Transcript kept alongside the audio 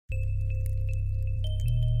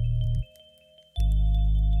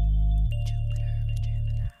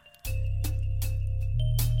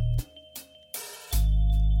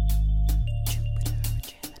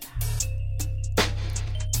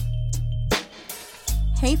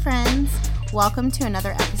Hey friends, welcome to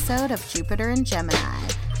another episode of Jupiter and Gemini.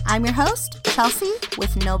 I'm your host, Chelsea,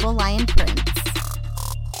 with Noble Lion Prince.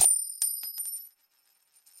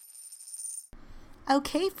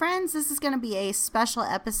 Okay friends, this is going to be a special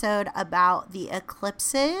episode about the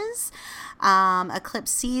eclipses,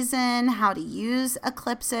 eclipse season, how to use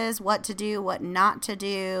eclipses, what to do, what not to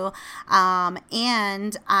do,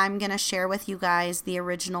 and I'm going to share with you guys the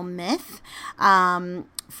original myth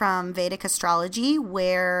from Vedic astrology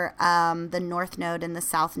where the North Node and the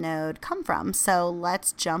South Node come from. So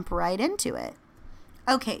let's jump right into it.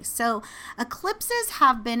 Okay, so eclipses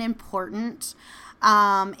have been important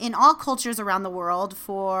in all cultures around the world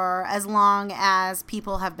for as long as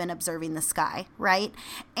people have been observing the sky, right?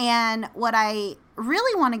 And what I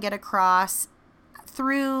really want to get across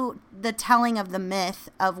through the telling of the myth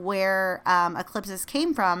of where eclipses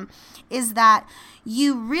came from is that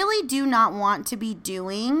you really do not want to be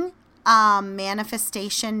doing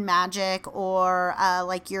manifestation magic or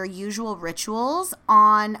like your usual rituals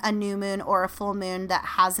on a new moon or a full moon that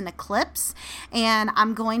has an eclipse, and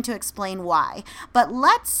I'm going to explain why. But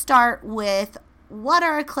let's start with what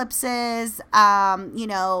are eclipses.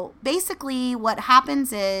 Basically what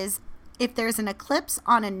happens is if there's an eclipse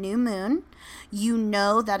on a new moon, you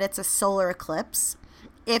know that it's a solar eclipse.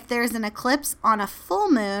 If there's an eclipse on a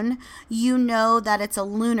full moon, you know that it's a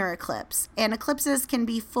lunar eclipse. And eclipses can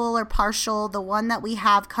be full or partial. The one that we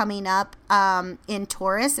have coming up in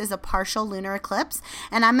Taurus is a partial lunar eclipse.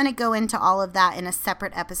 And I'm going to go into all of that in a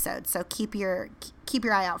separate episode. So keep your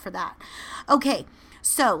eye out for that. Okay,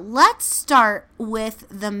 so let's start with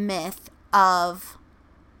the myth of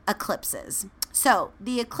eclipses. So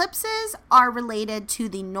the eclipses are related to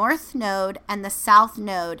the North Node and the South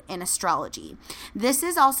Node in astrology. This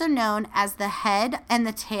is also known as the head and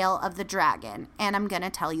the tail of the dragon, and I'm going to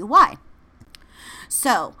tell you why.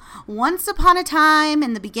 So, once upon a time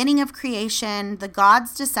in the beginning of creation, the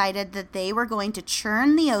gods decided that they were going to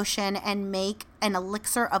churn the ocean and make an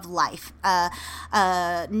elixir of life, a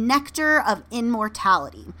nectar of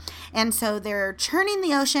immortality. And so they're churning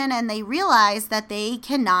the ocean and they realize that they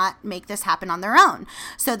cannot make this happen on their own.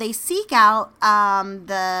 So they seek out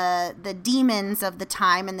the demons of the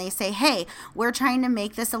time and they say, hey, we're trying to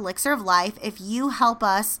make this elixir of life. If you help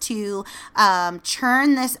us to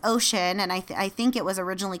churn this ocean, and I think it was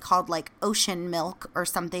originally called like ocean milk or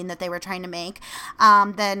something that they were trying to make,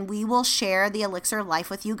 then we will share the elixir of life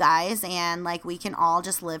with you guys, and like we can all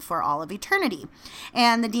just live for all of eternity.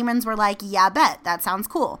 And the demons were like, yeah, bet, that sounds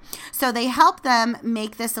cool. So they help them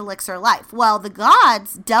make this elixir of life. Well, the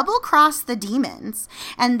gods double cross the demons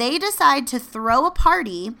and they decide to throw a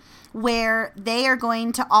party where they are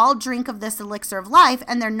going to all drink of this elixir of life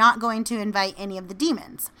and they're not going to invite any of the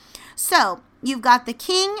demons. So you've got the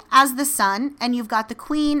king as the sun and you've got the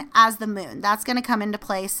queen as the moon. That's going to come into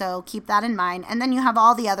play, so keep that in mind. And then you have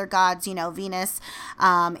all the other gods, Venus,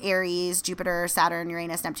 Aries, Jupiter, Saturn,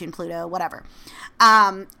 Uranus, Neptune, Pluto, whatever.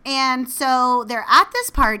 And so they're at this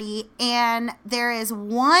party and there is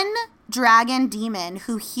one dragon demon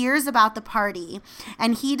who hears about the party,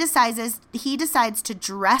 and he decides to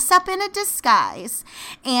dress up in a disguise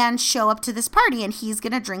and show up to this party, and he's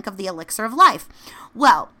going to drink of the elixir of life.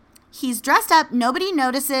 Well, he's dressed up, nobody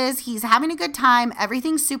notices, he's having a good time,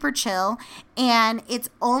 everything's super chill, and it's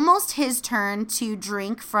almost his turn to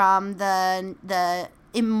drink from the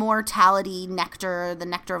immortality nectar, the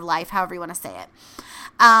nectar of life, however you want to say it.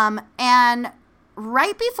 And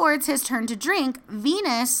right before it's his turn to drink,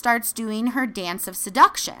 Venus starts doing her dance of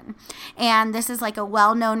seduction. And this is like a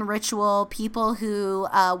well-known ritual. People who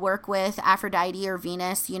work with Aphrodite or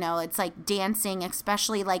Venus, it's like dancing,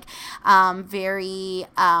 especially like very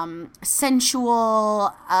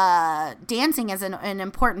sensual dancing is an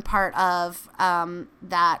important part of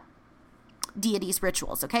that deity's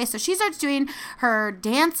rituals. Okay, so she starts doing her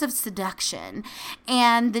dance of seduction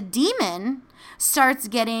and the demon starts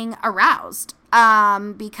getting aroused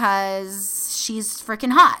because she's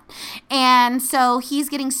freaking hot. And so he's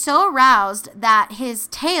getting so aroused that his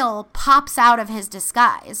tail pops out of his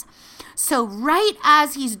disguise. So right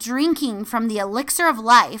as he's drinking from the elixir of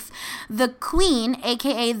life, the queen,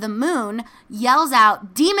 aka the moon, yells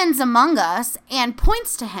out, "Demons among us," and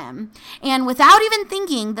points to him. And without even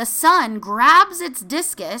thinking, the sun grabs its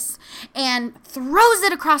discus and throws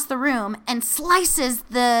it across the room and slices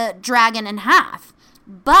the dragon in half.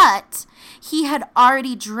 But he had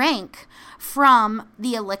already drank from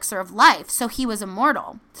the elixir of life. So he was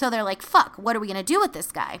immortal. So they're like, fuck, what are we going to do with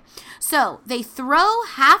this guy? So they throw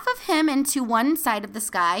half of him into one side of the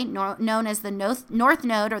sky, known as the north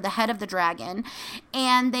node, or the head of the dragon.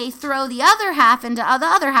 And they throw the other half into the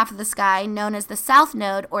other half of the sky, known as the south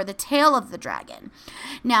node, or the tail of the dragon.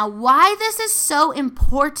 Now, why this is so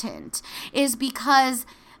important is because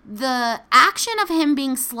the action of him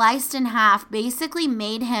being sliced in half basically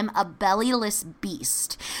made him a bellyless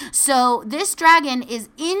beast. So this dragon is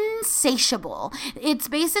insatiable. It's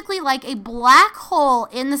basically like a black hole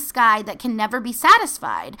in the sky that can never be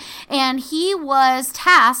satisfied. And he was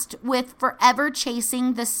tasked with forever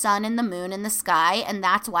chasing the sun and the moon in the sky, and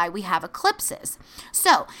that's why we have eclipses.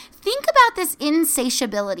 So think about this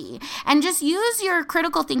insatiability and just use your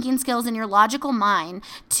critical thinking skills and your logical mind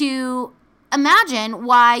to imagine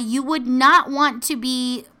why you would not want to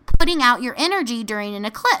be putting out your energy during an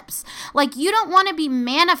eclipse. Like, you don't want to be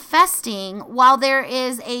manifesting while there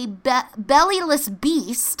is a bellyless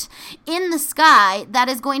beast in the sky that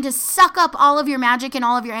is going to suck up all of your magic and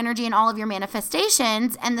all of your energy and all of your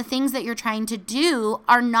manifestations, and the things that you're trying to do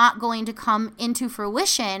are not going to come into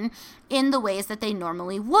fruition in the ways that they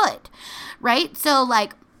normally would, right? So,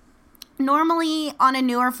 like, normally on a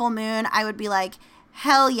new or full moon, I would be like,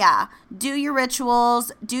 hell yeah, do your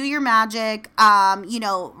rituals, do your magic,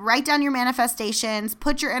 write down your manifestations,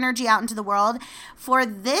 put your energy out into the world. For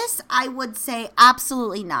this, I would say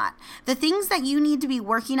absolutely not. The things that you need to be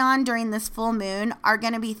working on during this full moon are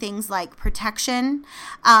going to be things like protection.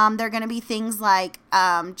 They're going to be things like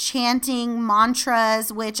chanting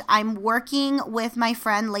mantras, which I'm working with my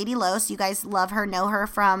friend Lady Los. You guys love her, know her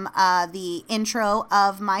from the intro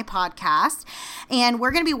of my podcast. And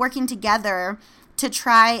we're going to be working together to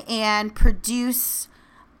try and produce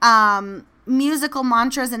musical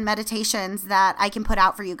mantras and meditations that I can put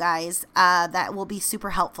out for you guys that will be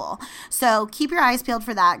super helpful. So keep your eyes peeled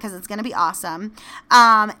for that, because it's going to be awesome.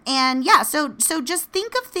 So just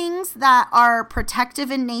think of things that are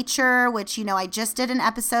protective in nature, which, I just did an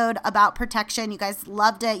episode about protection. You guys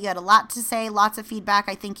loved it. You had a lot to say, lots of feedback.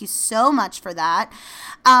 I thank you so much for that.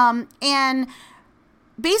 And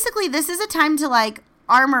basically, this is a time to, like,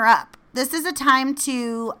 armor up. This is a time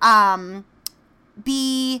to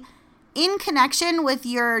be in connection with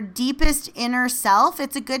your deepest inner self.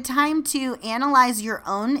 It's a good time to analyze your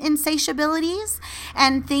own insatiabilities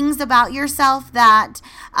and things about yourself that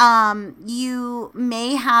you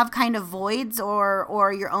may have kind of voids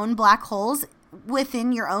or your own black holes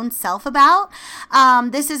within your own self about.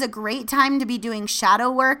 This is a great time to be doing shadow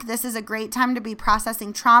work. This is a great time to be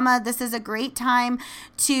processing trauma. This is a great time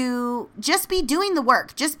to just be doing the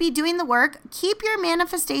work. Just be doing the work. Keep your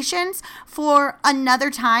manifestations for another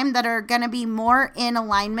time that are going to be more in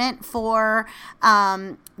alignment for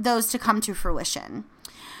those to come to fruition.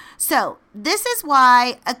 So this is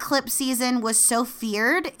why eclipse season was so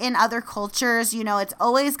feared in other cultures. It's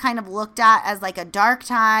always kind of looked at as like a dark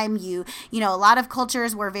time. A lot of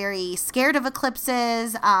cultures were very scared of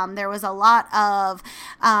eclipses. There was a lot of,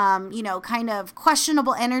 kind of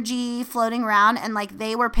questionable energy floating around, and like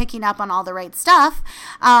they were picking up on all the right stuff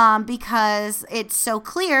because it's so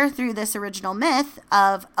clear through this original myth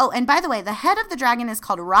of, and by the way, the head of the dragon is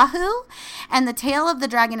called Rahu, and the tail of the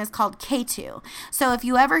dragon is called Ketu. So if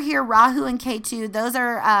you ever hear Rahu and Ketu, those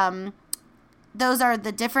are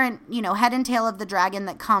the different, head and tail of the dragon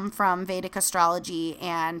that come from Vedic astrology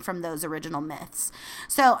and from those original myths.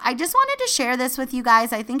 So I just wanted to share this with you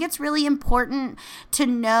guys. I think it's really important to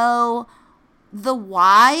know the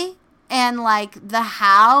why and like the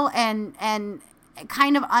how and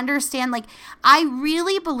kind of understand, like, I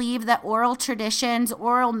really believe that oral traditions,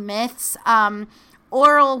 oral myths,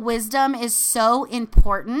 oral wisdom is so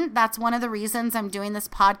important. That's one of the reasons I'm doing this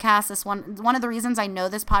podcast. One of the reasons I know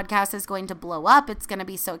this podcast is going to blow up. It's going to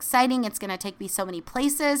be so exciting. It's going to take me so many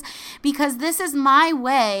places, because this is my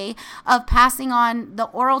way of passing on the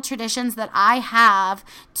oral traditions that I have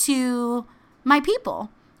to my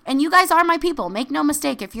people. And you guys are my people. Make no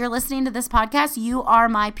mistake. If you're listening to this podcast, you are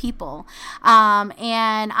my people.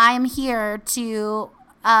 And I am here to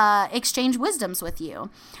exchange wisdoms with you.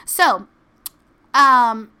 So,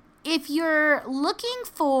 if you're looking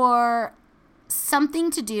for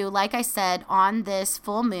something to do, like I said, on this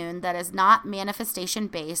full moon that is not manifestation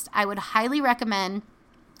based, I would highly recommend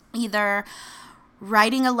either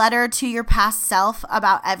writing a letter to your past self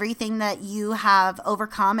about everything that you have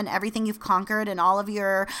overcome and everything you've conquered and all of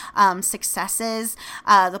your successes,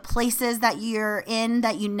 the places that you're in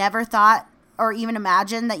that you never thought or even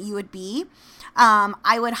imagined that you would be.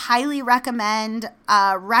 I would highly recommend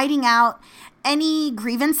writing out any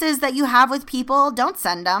grievances that you have with people, don't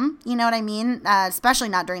send them. You know what I mean? Especially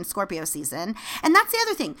not during Scorpio season. And that's the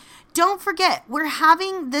other thing. Don't forget, we're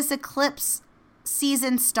having this eclipse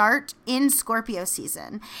season start in Scorpio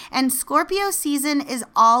season. And Scorpio season is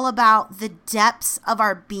all about the depths of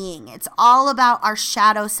our being. It's all about our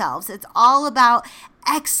shadow selves. It's all about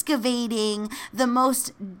excavating the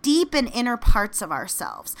most deep and inner parts of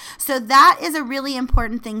ourselves. So that is a really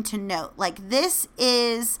important thing to note. Like, this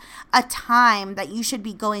is a time that you should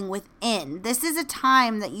be going within. This is a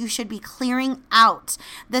time that you should be clearing out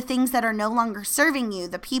the things that are no longer serving you,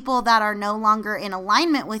 the people that are no longer in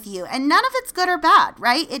alignment with you. And none of it's good or bad,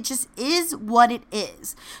 right? It just is what it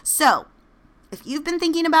is. So if you've been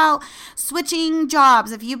thinking about switching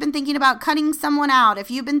jobs, if you've been thinking about cutting someone out, if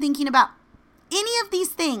you've been thinking about any of these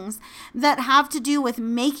things that have to do with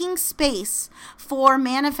making space for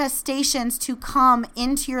manifestations to come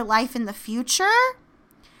into your life in the future,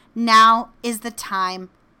 now is the time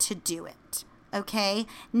to do it. Okay?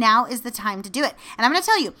 Now is the time to do it. And I'm going to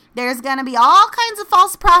tell you, there's going to be all kinds of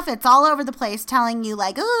false prophets all over the place telling you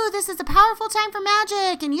like, oh, this is a powerful time for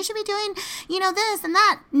magic and you should be doing, this and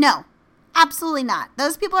that. No. Absolutely not.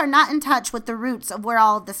 Those people are not in touch with the roots of where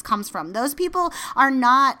all of this comes from. Those people are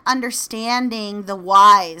not understanding the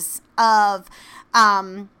whys of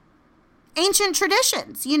ancient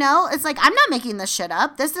traditions. It's like, I'm not making this shit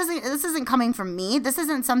up. This isn't coming from me. This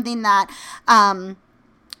isn't something that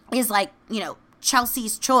is like,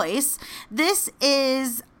 Chelsea's choice. This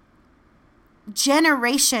is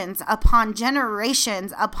generations upon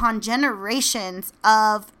generations upon generations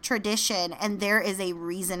of tradition, and there is a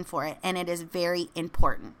reason for it, and it is very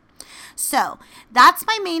important. So that's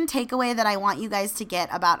my main takeaway that I want you guys to get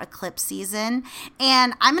about eclipse season.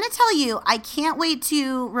 And I'm going to tell you, I can't wait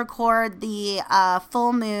to record the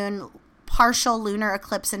full moon partial lunar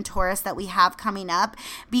eclipse in Taurus that we have coming up,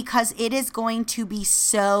 because it is going to be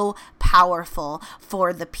so powerful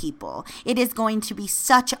for the people. It is going to be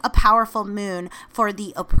such a powerful moon for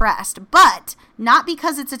the oppressed, but not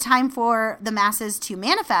because it's a time for the masses to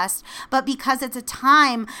manifest, but because it's a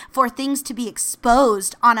time for things to be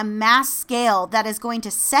exposed on a mass scale that is going to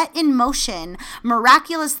set in motion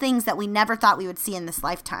miraculous things that we never thought we would see in this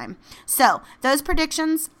lifetime. So those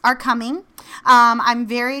predictions are coming. I'm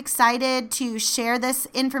very excited to share this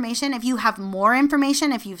information. If you have more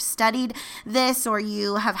information, if you've studied this, or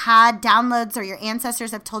you have had downloads, or your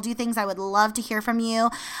ancestors have told you things, I would love to hear from you.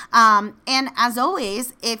 And as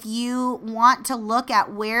always, if you want to look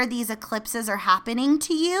at where these eclipses are happening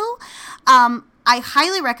to you, I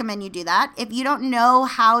highly recommend you do that. If you don't know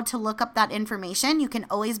how to look up that information, you can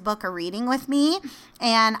always book a reading with me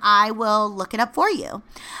and I will look it up for you.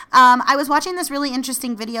 I was watching this really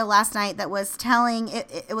interesting video last night that was telling,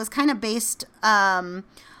 it was kind of based on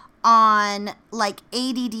like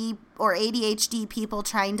ADD or ADHD people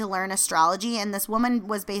trying to learn astrology. And this woman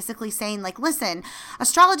was basically saying, like, listen,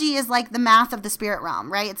 astrology is like the math of the spirit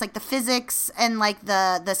realm, right? It's like the physics and like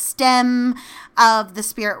the STEM of the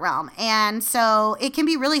spirit realm. And so it can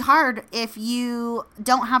be really hard if you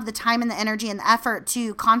don't have the time and the energy and the effort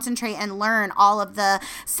to concentrate and learn all of the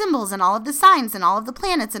symbols and all of the signs and all of the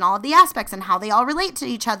planets and all of the aspects and how they all relate to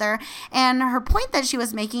each other. And her point that she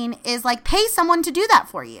was making is like, pay someone to do that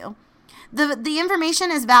for you. The information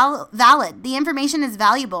is valid. The information is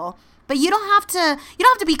valuable, but you don't have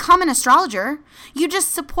to become an astrologer. You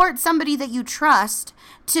just support somebody that you trust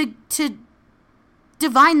to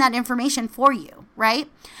divine that information for you, right?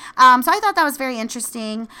 So I thought that was very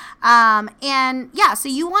interesting. And yeah, so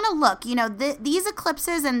you want to look, these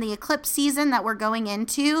eclipses and the eclipse season that we're going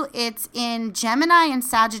into, it's in Gemini and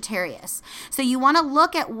Sagittarius. So you want to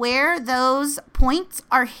look at where those points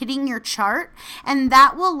are hitting your chart, and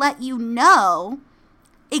that will let you know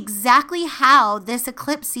exactly how this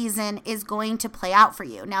eclipse season is going to play out for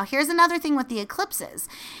you. Now, here's another thing with the eclipses.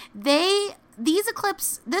 This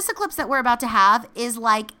eclipse that we're about to have is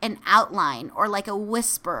like an outline or like a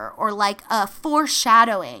whisper or like a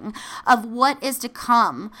foreshadowing of what is to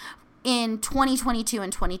come in 2022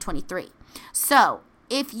 and 2023. So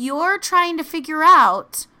if you're trying to figure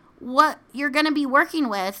out what you're going to be working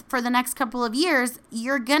with for the next couple of years,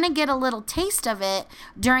 you're going to get a little taste of it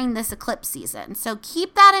during this eclipse season. So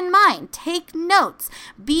keep that in mind. Take notes.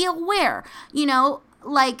 Be aware.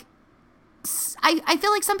 I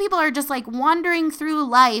feel like some people are just like wandering through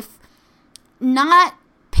life, not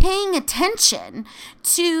paying attention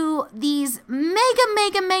to these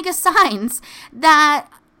mega signs that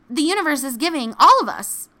the universe is giving all of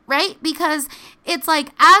us right? Because it's like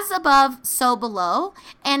as above, so below,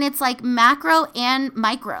 and it's like macro and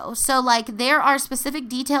micro. So like there are specific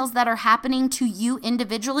details that are happening to you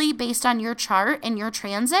individually based on your chart and your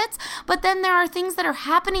transits, but then there are things that are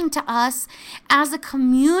happening to us as a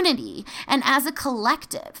community and as a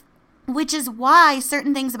collective, which is why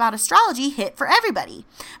certain things about astrology hit for everybody.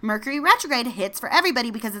 Mercury retrograde hits for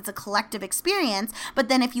everybody because it's a collective experience. But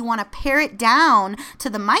then if you want to pare it down to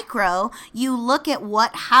the micro, you look at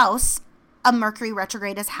what house a Mercury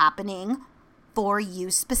retrograde is happening for you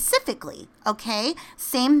specifically, okay?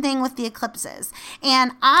 Same thing with the eclipses.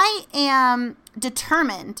 And I am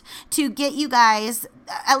determined to get you guys,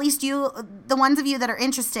 at least you, the ones of you that are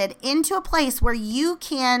interested, into a place where you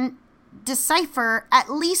can decipher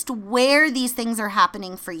at least where these things are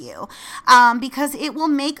happening for you, because it will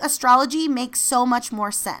make astrology make so much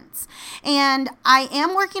more sense. And I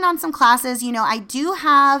am working on some classes. You know, I do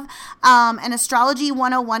have an astrology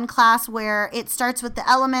 101 class where it starts with the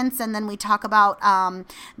elements and then we talk about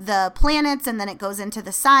the planets and then it goes into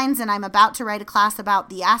the signs, and I'm about to write a class about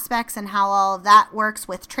the aspects and how all of that works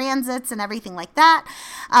with transits and everything like that.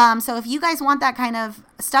 So if you guys want that kind of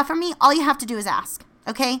stuff from me, all you have to do is ask.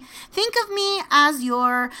 Okay, think of me as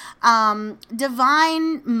your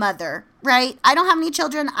divine mother, right? I don't have any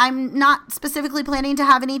children. I'm not specifically planning to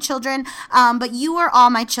have any children, but you are all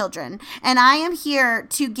my children. And I am here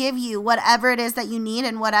to give you whatever it is that you need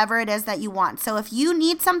and whatever it is that you want. So if you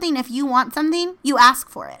need something, if you want something, you ask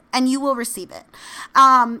for it and you will receive it.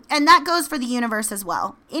 And that goes for the universe as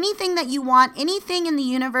well. Anything that you want, anything in the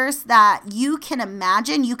universe that you can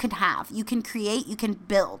imagine, you can have, you can create, you can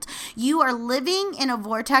build. You are living in a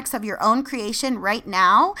vortex of your own creation right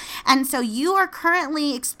now. And so you are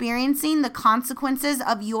currently experiencing the consequences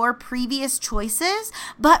of your previous choices.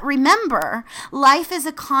 But remember, life is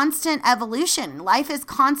a constant evolution. Life is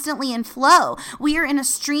constantly in flow. We are in a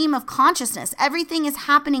stream of consciousness. Everything is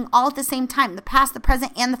happening all at the same time, the past, the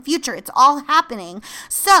present, and the future. It's all happening.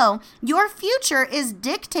 So your future is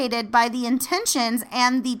dictated by the intentions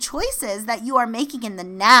and the choices that you are making in the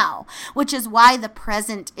now, which is why the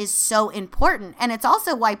present is so important. And it's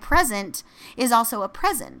also why present is also a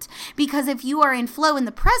present, because if you are in flow in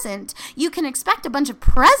the present, you can expect a bunch of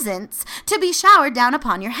presents to be showered down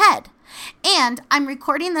upon your head. And I'm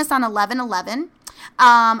recording this on 11/11.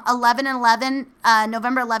 11/11,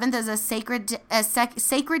 November 11th is a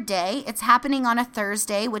sacred day. It's happening on a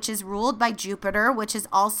Thursday, which is ruled by Jupiter, which is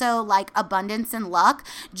also like abundance and luck.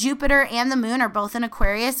 Jupiter and the moon are both in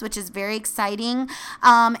Aquarius, which is very exciting.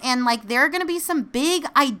 And like there are going to be some big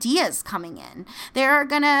ideas coming in. There's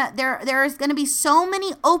going to be so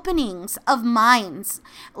many openings of minds.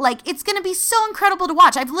 Like it's going to be so incredible to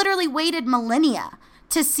watch. I've literally waited millennia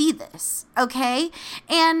to see this, okay?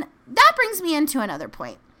 And that brings me into another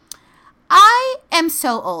point. I am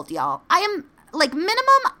so old, y'all. I am like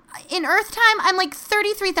minimum in Earth time, I'm like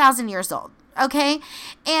 33,000 years old, okay?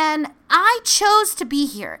 And I chose to be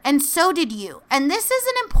here, and so did you. And this is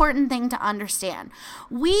an important thing to understand.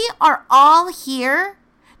 We are all here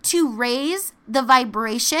to raise the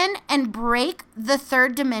vibration and break the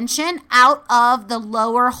third dimension out of the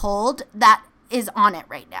lower hold that is on it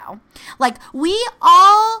right now. Like we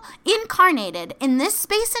all incarnated in this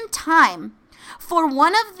space and time for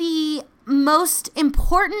one of the most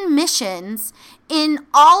important missions in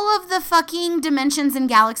all of the fucking dimensions and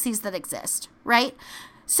galaxies that exist, right?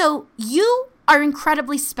 So you are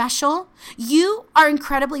incredibly special. You are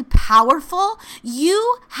incredibly powerful.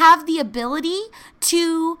 You have the ability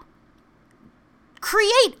to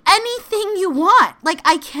create anything you want. Like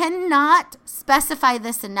I cannot specify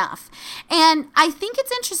this enough. And I think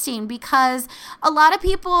it's interesting because a lot of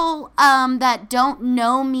people that don't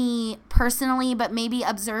know me personally, but maybe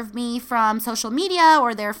observe me from social media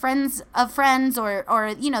or they're friends of friends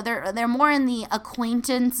or you know, they're more in the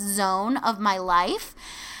acquaintance zone of my life.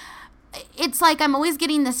 It's like I'm always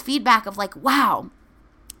getting this feedback of like, wow,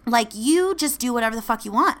 like you just do whatever the fuck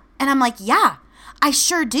you want. And I'm like, yeah, I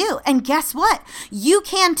sure do. And guess what? You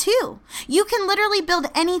can too. You can literally build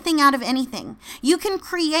anything out of anything. You can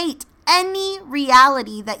create any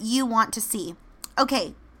reality that you want to see.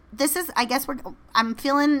 Okay, this is, I guess I'm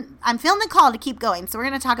feeling the call to keep going. So we're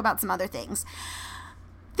going to talk about some other things.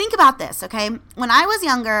 Think about this, okay? When I was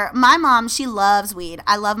younger, my mom, she loves weed.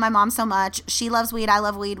 I love my mom so much. She loves weed. I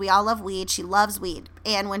love weed. We all love weed. She loves weed.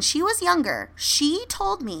 And when she was younger, she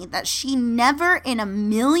told me that she never in a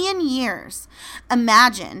million years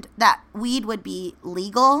imagined that weed would be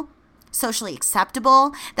legal, socially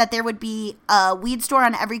acceptable, that there would be a weed store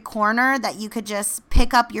on every corner that you could just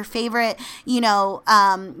pick up your favorite,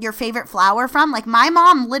 your favorite flower from. Like my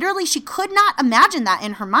mom, literally, she could not imagine that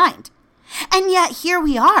in her mind. And yet here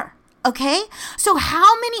we are. Okay, so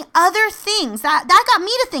how many other things that got me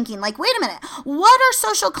to thinking, like, wait a minute, what are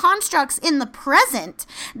social constructs in the present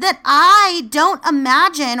that I don't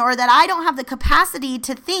imagine or that I don't have the capacity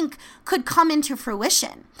to think could come into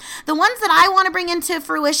fruition? The ones that I want to bring into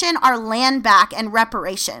fruition are land back and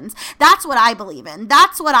reparations. That's what I believe in.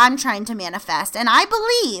 That's what I'm trying to manifest. And I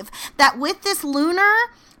believe that with this lunar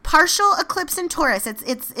partial eclipse in Taurus,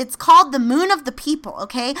 it's called the moon of the people,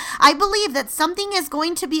 okay? I believe that something is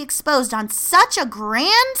going to be exposed on such a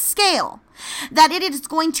grand scale that it is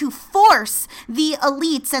going to force the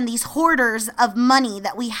elites and these hoarders of money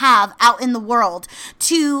that we have out in the world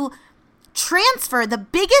to transfer the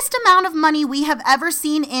biggest amount of money we have ever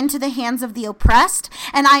seen into the hands of the oppressed.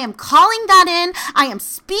 And I am calling that in. I am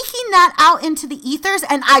speaking that out into the ethers,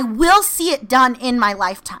 and I will see it done in my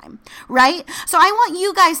lifetime, right? So I want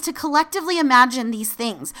you guys to collectively imagine these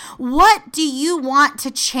things. What do you want to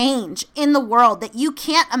change in the world that you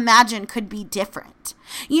can't imagine could be different?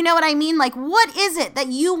 You know what I mean? Like, what is it that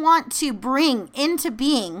you want to bring into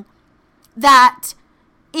being that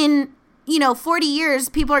in 40 years,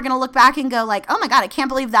 people are going to look back and go like, oh my God, I can't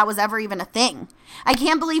believe that was ever even a thing. I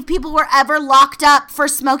can't believe people were ever locked up for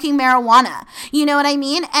smoking marijuana. You know what I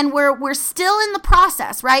mean? And we're still in the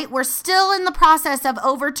process, right? We're still in the process of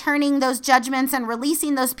overturning those judgments and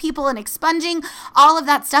releasing those people and expunging all of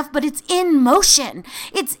that stuff, but it's in motion.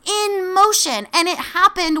 It's in motion. And it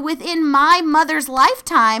happened within my mother's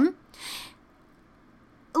lifetime.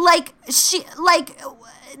 This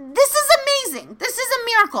is amazing. This is a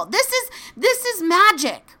miracle. This is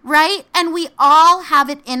magic, right? And we all have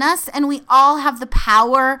it in us, and we all have the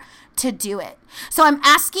power to do it. So I'm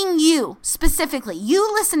asking you specifically, you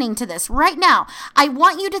listening to this right now, I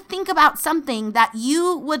want you to think about something that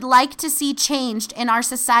you would like to see changed in our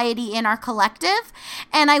society, in our collective,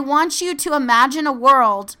 and I want you to imagine a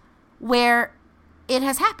world where it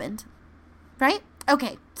has happened, right?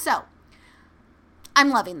 Okay, so I'm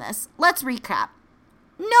loving this. Let's recap.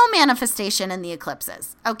 No manifestation in the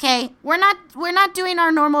eclipses, okay? We're not doing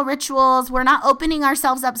our normal rituals. We're not opening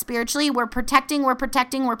ourselves up spiritually. We're protecting. We're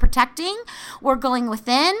going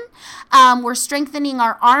within. We're strengthening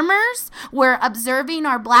our armors. We're observing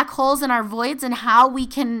our black holes and our voids and how we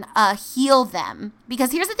can heal them.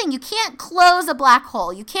 Because here's the thing. You can't close a black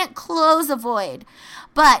hole. You can't close a void.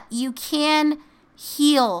 But you can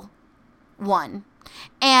heal one.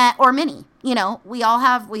 Or many.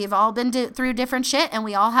 We've all been through different shit, and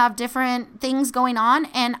we all have different things going on.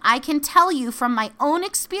 And I can tell you from my own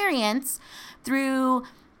experience through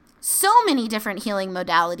so many different healing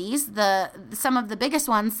modalities, some of the biggest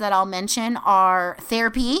ones that I'll mention are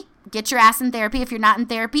therapy. Get your ass in therapy. If you're not in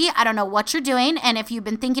therapy, I don't know what you're doing. And if you've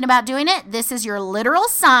been thinking about doing it, this is your literal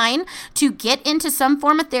sign to get into some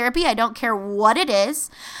form of therapy. I don't care what it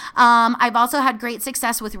is. I've also had great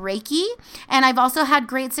success with Reiki, and I've also had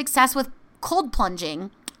great success with cold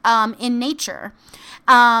plunging in nature,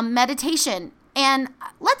 meditation. And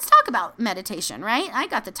let's talk about meditation, right? I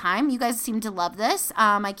got the time. You guys seem to love this.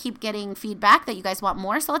 I keep getting feedback that you guys want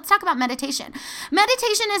more. So let's talk about meditation.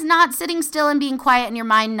 Meditation is not sitting still and being quiet in your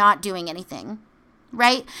mind, not doing anything,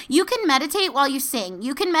 right? You can meditate while you sing.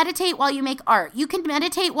 You can meditate while you make art. You can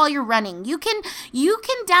meditate while you're running. You can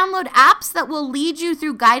download apps that will lead you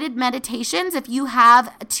through guided meditations if you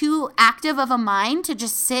have too active of a mind to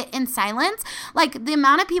just sit in silence. Like the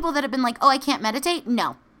amount of people that have been like, oh, I can't meditate.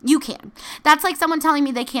 No. You can. That's like someone telling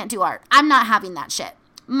me they can't do art. I'm not having that shit.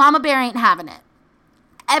 Mama Bear ain't having it.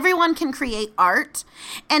 Everyone can create art,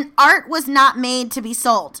 and art was not made to be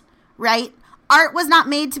sold, right? Art was not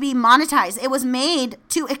made to be monetized. It was made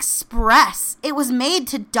to express. It was made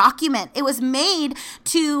to document. It was made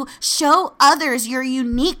to show others your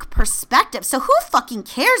unique perspective. So who fucking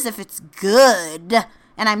cares if it's good?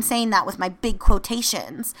 And I'm saying that with my big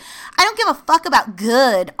quotations. I don't give a fuck about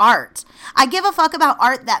good art. I give a fuck about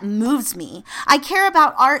art that moves me. I care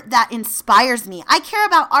about art that inspires me. I care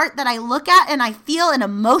about art that I look at and I feel an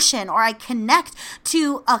emotion or I connect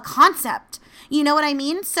to a concept. You know what I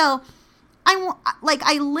mean? So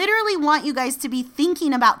I literally want you guys to be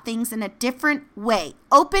thinking about things in a different way.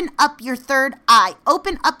 Open up your third eye.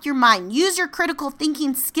 Open up your mind. Use your critical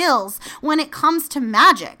thinking skills when it comes to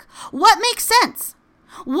magic. What makes sense?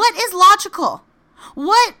 What is logical?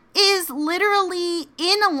 What is literally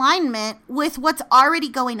in alignment with what's already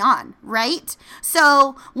going on, right?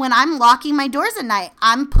 So when I'm locking my doors at night,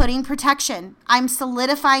 I'm putting protection. I'm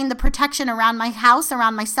solidifying the protection around my house,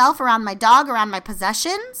 around myself, around my dog, around my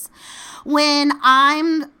possessions. When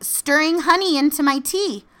I'm stirring honey into my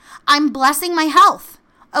tea, I'm blessing my health,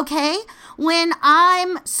 okay? When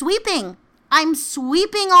I'm sweeping, I'm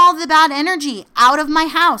sweeping all the bad energy out of my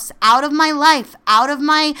house, out of my life, out of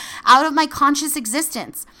my conscious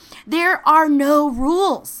existence. There are no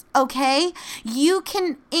rules, okay? You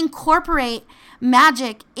can incorporate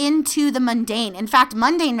magic into the mundane. In fact,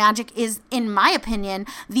 mundane magic is, in my opinion,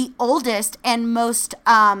 the oldest and most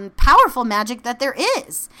powerful magic that there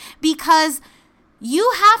is, because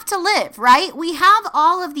you have to live, right? We have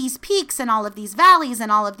all of these peaks and all of these valleys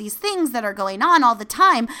and all of these things that are going on all the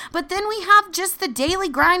time, but then we have just the daily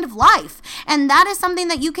grind of life, and that is something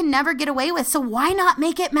that you can never get away with. So why not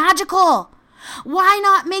make it magical? Why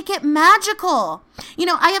not make it magical? You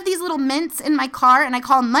know, I have these little mints in my car, and I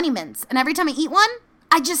call them money mints, and every time I eat one,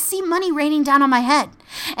 I just see money raining down on my head.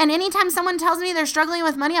 And anytime someone tells me they're struggling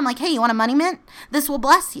with money, I'm like, hey, you want a money mint? This will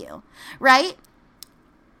bless you, right?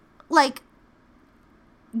 Like,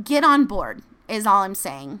 get on board is all I'm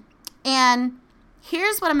saying. And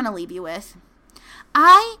here's what I'm going to leave you with.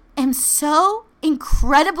 I am so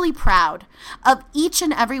incredibly proud of each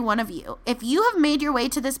and every one of you. If you have made your way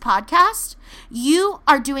to this podcast, you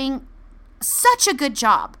are doing such a good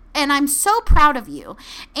job. And I'm so proud of you.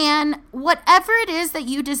 And whatever it is that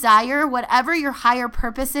you desire, whatever your higher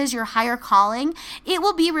purpose is, your higher calling, it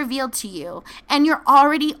will be revealed to you. And you're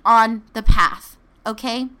already on the path.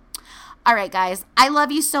 Okay? All right, guys, I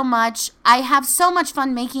love you so much. I have so much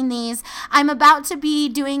fun making these. I'm about to be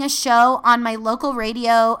doing a show on my local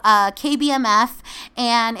radio, KBMF,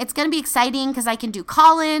 and it's going to be exciting because I can do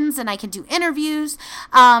call-ins and I can do interviews.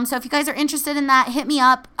 So if you guys are interested in that, hit me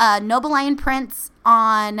up, Noble Lion Prince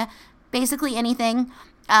on basically anything.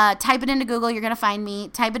 Type it into Google, you're going to find me.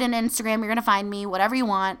 Type it in Instagram, you're going to find me, whatever you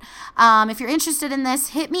want. If you're interested in this,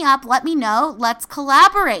 hit me up, let me know. Let's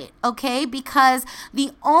collaborate, okay? Because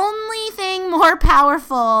the only thing more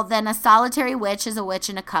powerful than a solitary witch is a witch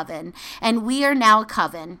in a coven. And we are now a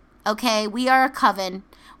coven, okay? We are a coven.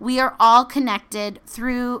 We are all connected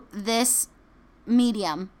through this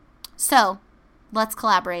medium. So let's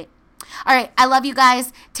collaborate. All right, I love you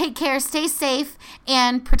guys. Take care, stay safe,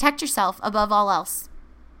 and protect yourself above all else.